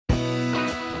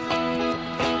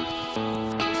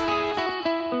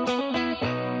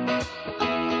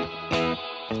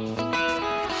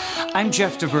I'm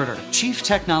Jeff DeVerter, Chief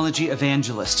Technology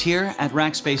Evangelist here at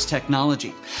Rackspace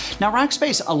Technology. Now,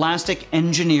 Rackspace Elastic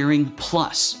Engineering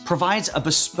Plus provides a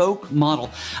bespoke model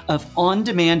of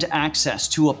on-demand access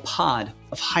to a pod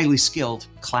of highly skilled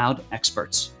cloud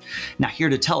experts. Now, here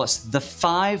to tell us the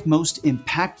 5 most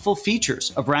impactful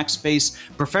features of Rackspace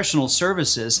Professional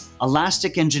Services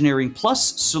Elastic Engineering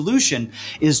Plus solution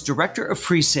is Director of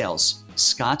Pre-Sales,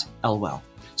 Scott Elwell.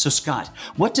 So Scott,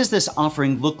 what does this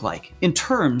offering look like in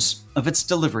terms of its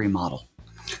delivery model?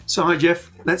 So hi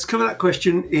Jeff, let's cover that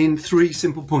question in 3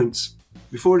 simple points.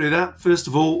 Before I do that, first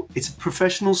of all, it's a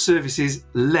professional services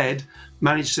led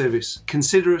managed service.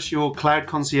 Consider us your cloud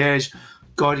concierge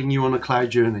guiding you on a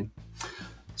cloud journey.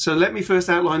 So let me first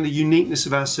outline the uniqueness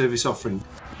of our service offering.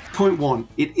 Point 1,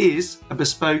 it is a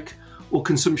bespoke or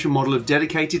consumption model of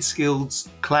dedicated skilled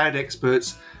cloud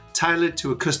experts tailored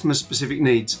to a customer's specific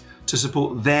needs to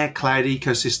support their cloud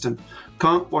ecosystem.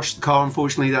 Can't wash the car,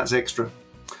 unfortunately, that's extra.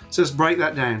 So let's break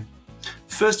that down.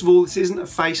 First of all, this isn't a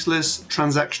faceless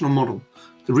transactional model.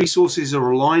 The resources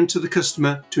are aligned to the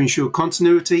customer to ensure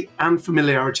continuity and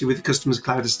familiarity with the customer's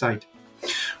cloud estate.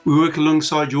 We work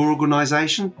alongside your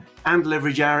organization and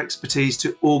leverage our expertise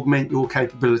to augment your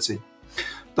capability.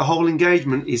 The whole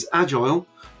engagement is agile,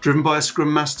 driven by a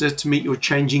Scrum Master to meet your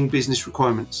changing business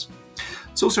requirements.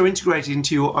 It's also integrated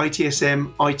into your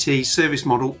ITSM IT service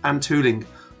model and tooling,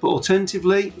 but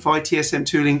alternatively, if ITSM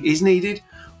tooling is needed,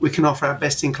 we can offer our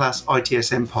best-in-class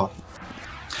ITSM pod.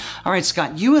 All right,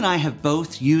 Scott, you and I have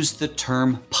both used the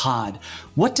term pod.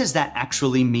 What does that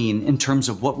actually mean in terms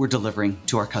of what we're delivering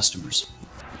to our customers?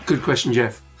 Good question,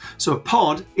 Jeff. So a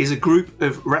pod is a group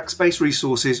of Rackspace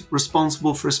resources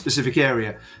responsible for a specific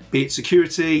area, be it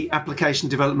security, application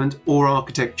development, or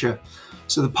architecture.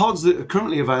 So the pods that are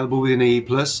currently available within EE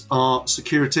Plus are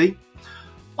security,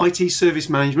 IT service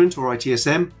management or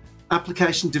ITSM,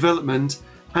 application development,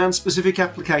 and specific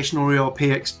application or ERP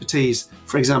expertise,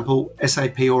 for example,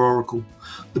 SAP or Oracle.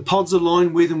 The pods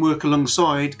align with and work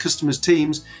alongside customers'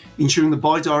 teams, ensuring the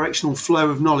bi-directional flow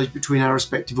of knowledge between our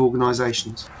respective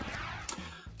organisations.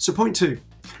 So point 2,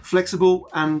 flexible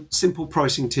and simple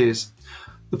pricing tiers.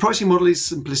 The pricing model is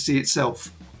simplicity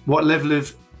itself. What level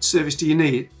of service do you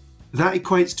need? That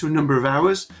equates to a number of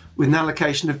hours with an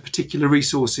allocation of particular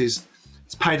resources.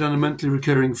 It's paid on a monthly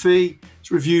recurring fee.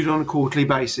 It's reviewed on a quarterly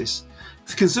basis. If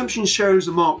the consumption shows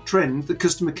a marked trend, the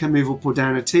customer can move up or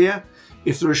down a tier.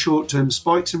 If there are short-term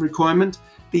spikes in requirement,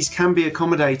 these can be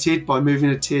accommodated by moving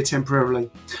a tier temporarily,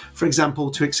 for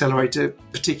example, to accelerate a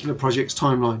particular project's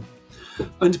timeline.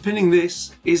 Underpinning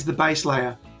this is the base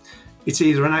layer. It's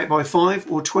either an 8x5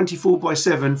 or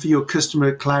 24x7 for your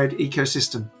customer cloud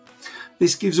ecosystem.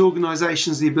 This gives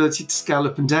organisations the ability to scale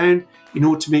up and down in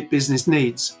order to meet business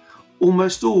needs.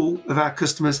 Almost all of our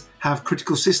customers have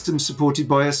critical systems supported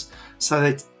by us, so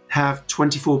they have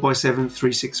 24x7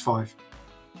 365.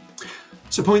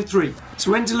 So point 3, so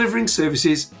when delivering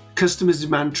services, customers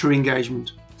demand true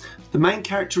engagement. The main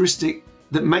characteristic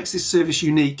that makes this service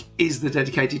unique is the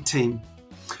dedicated team.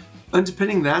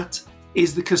 Underpinning that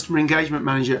is the customer engagement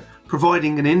manager,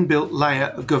 providing an inbuilt layer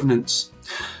of governance.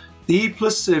 The E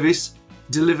Plus service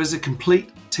delivers a complete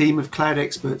team of cloud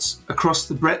experts across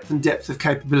the breadth and depth of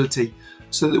capability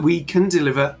so that we can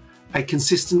deliver a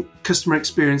consistent customer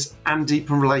experience and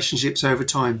deepen relationships over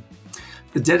time.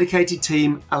 The dedicated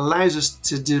team allows us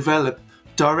to develop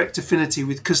direct affinity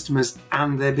with customers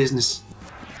and their business.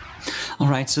 All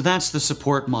right, so that's the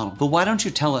support model, but why don't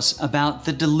you tell us about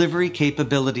the delivery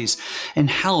capabilities and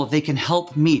how they can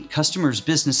help meet customers'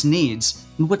 business needs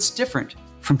and what's different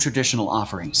from traditional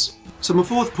offerings? So my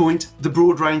 4th point, the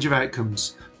broad range of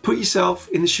outcomes. Put yourself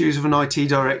in the shoes of an IT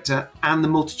director and the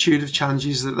multitude of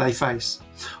challenges that they face.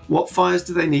 What fires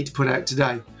do they need to put out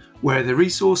today? Where are the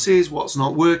resources? What's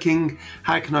not working?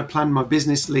 How can I plan my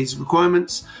business leads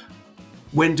requirements?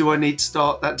 When do I need to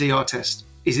start that DR test?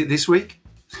 Is it this week?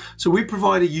 So we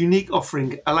provide a unique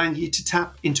offering allowing you to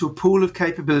tap into a pool of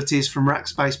capabilities from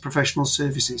Rackspace Professional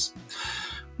Services.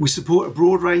 We support a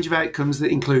broad range of outcomes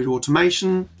that include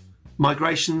automation,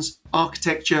 migrations,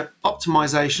 architecture,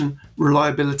 optimization,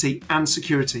 reliability, and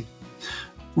security.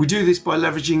 We do this by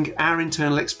leveraging our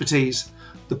internal expertise.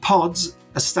 The pods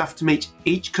are staffed to meet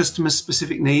each customer's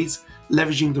specific needs,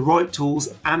 leveraging the right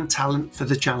tools and talent for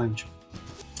the challenge.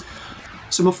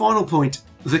 So my final point,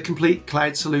 the complete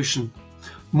cloud solution.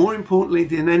 More importantly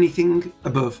than anything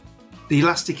above, the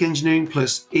Elastic Engineering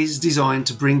Plus is designed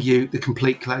to bring you the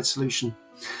complete cloud solution.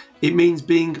 It means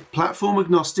being platform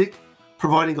agnostic,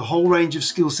 providing a whole range of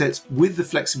skill sets with the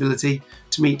flexibility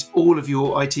to meet all of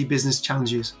your IT business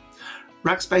challenges.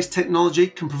 Rackspace Technology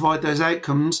can provide those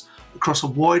outcomes across a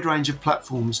wide range of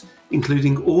platforms,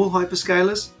 including all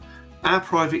hyperscalers, our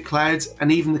private clouds,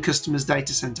 and even the customer's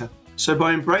data center. So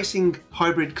by embracing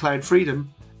hybrid cloud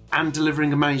freedom and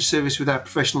delivering a managed service with our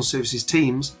professional services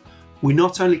teams, we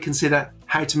not only consider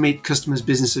how to meet customers'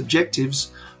 business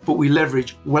objectives, but we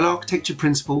leverage well-architectured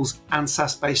principles and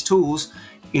SaaS-based tools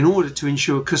in order to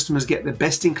ensure customers get the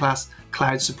best-in-class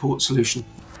cloud support solution.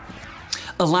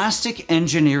 Elastic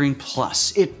Engineering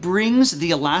Plus. It brings the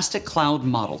Elastic Cloud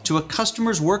model to a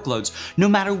customer's workloads no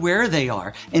matter where they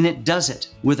are, and it does it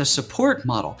with a support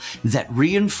model that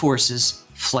reinforces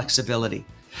flexibility.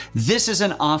 This is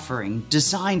an offering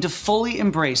designed to fully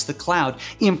embrace the cloud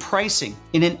in pricing,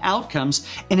 and in outcomes,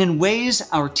 and in ways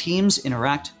our teams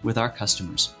interact with our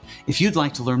customers. If you'd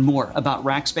like to learn more about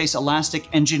Rackspace Elastic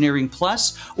Engineering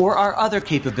Plus or our other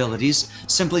capabilities,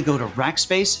 simply go to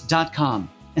rackspace.com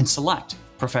and select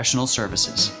Professional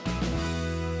Services.